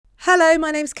Hello,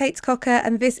 my name's Kate Cocker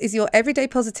and this is your Everyday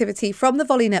Positivity from the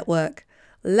Volley Network.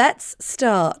 Let's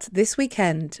start this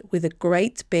weekend with a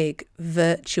great big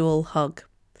virtual hug.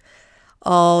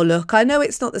 Oh, look, I know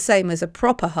it's not the same as a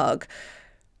proper hug.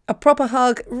 A proper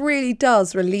hug really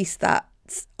does release that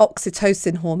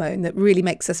oxytocin hormone that really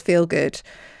makes us feel good.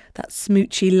 That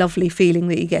smoochy, lovely feeling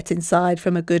that you get inside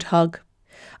from a good hug.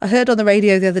 I heard on the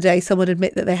radio the other day someone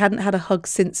admit that they hadn't had a hug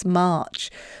since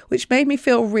March, which made me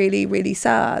feel really, really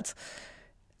sad.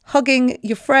 Hugging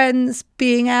your friends,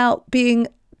 being out, being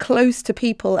close to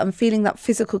people and feeling that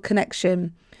physical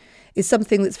connection is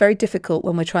something that's very difficult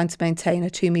when we're trying to maintain a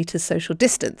 2 metre social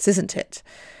distance, isn't it?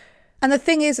 And the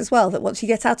thing is as well that once you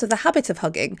get out of the habit of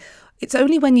hugging, it's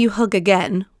only when you hug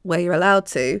again, where you're allowed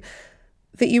to,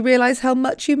 that you realise how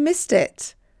much you missed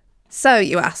it. So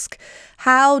you ask,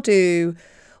 how do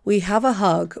we have a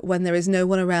hug when there is no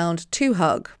one around to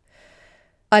hug?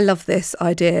 I love this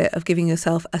idea of giving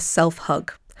yourself a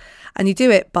self-hug. And you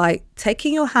do it by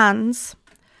taking your hands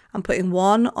and putting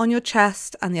one on your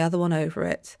chest and the other one over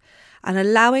it, and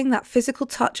allowing that physical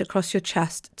touch across your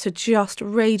chest to just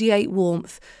radiate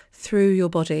warmth through your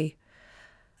body.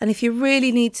 And if you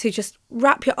really need to, just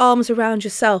wrap your arms around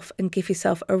yourself and give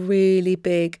yourself a really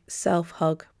big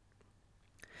self-hug.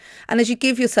 And as you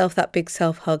give yourself that big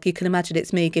self-hug, you can imagine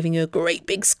it's me giving you a great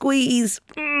big squeeze.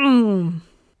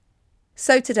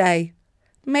 So today,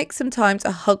 make some time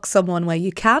to hug someone where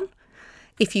you can.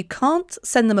 If you can't,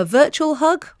 send them a virtual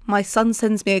hug. My son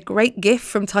sends me a great GIF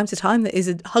from time to time that is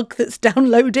a hug that's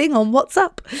downloading on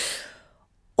WhatsApp.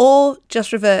 Or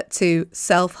just revert to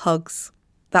self-hugs.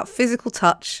 That physical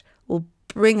touch will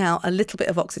bring out a little bit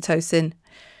of oxytocin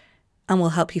and will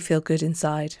help you feel good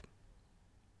inside.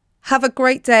 Have a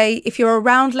great day. If you're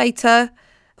around later,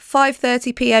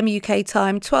 5:30 p.m. UK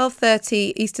time,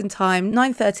 12:30 Eastern time,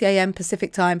 9:30 a.m.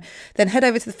 Pacific time, then head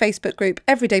over to the Facebook group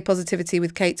Everyday Positivity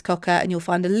with Kate Cocker and you'll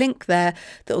find a link there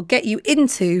that will get you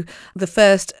into the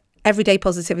first Everyday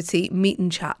Positivity meet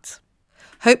and chat.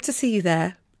 Hope to see you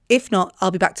there. If not,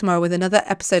 I'll be back tomorrow with another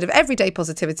episode of Everyday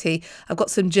Positivity. I've got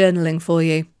some journaling for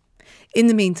you. In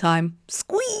the meantime,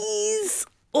 squeeze!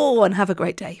 Oh, and have a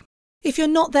great day. If you're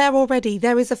not there already,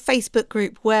 there is a Facebook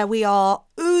group where we are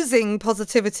oozing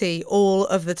positivity all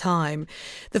of the time.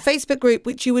 The Facebook group,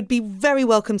 which you would be very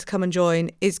welcome to come and join,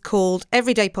 is called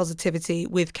Everyday Positivity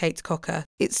with Kate Cocker.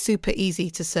 It's super easy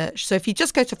to search. So if you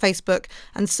just go to Facebook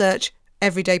and search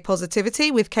Everyday Positivity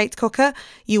with Kate Cocker,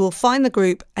 you will find the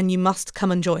group and you must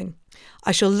come and join.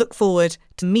 I shall look forward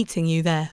to meeting you there.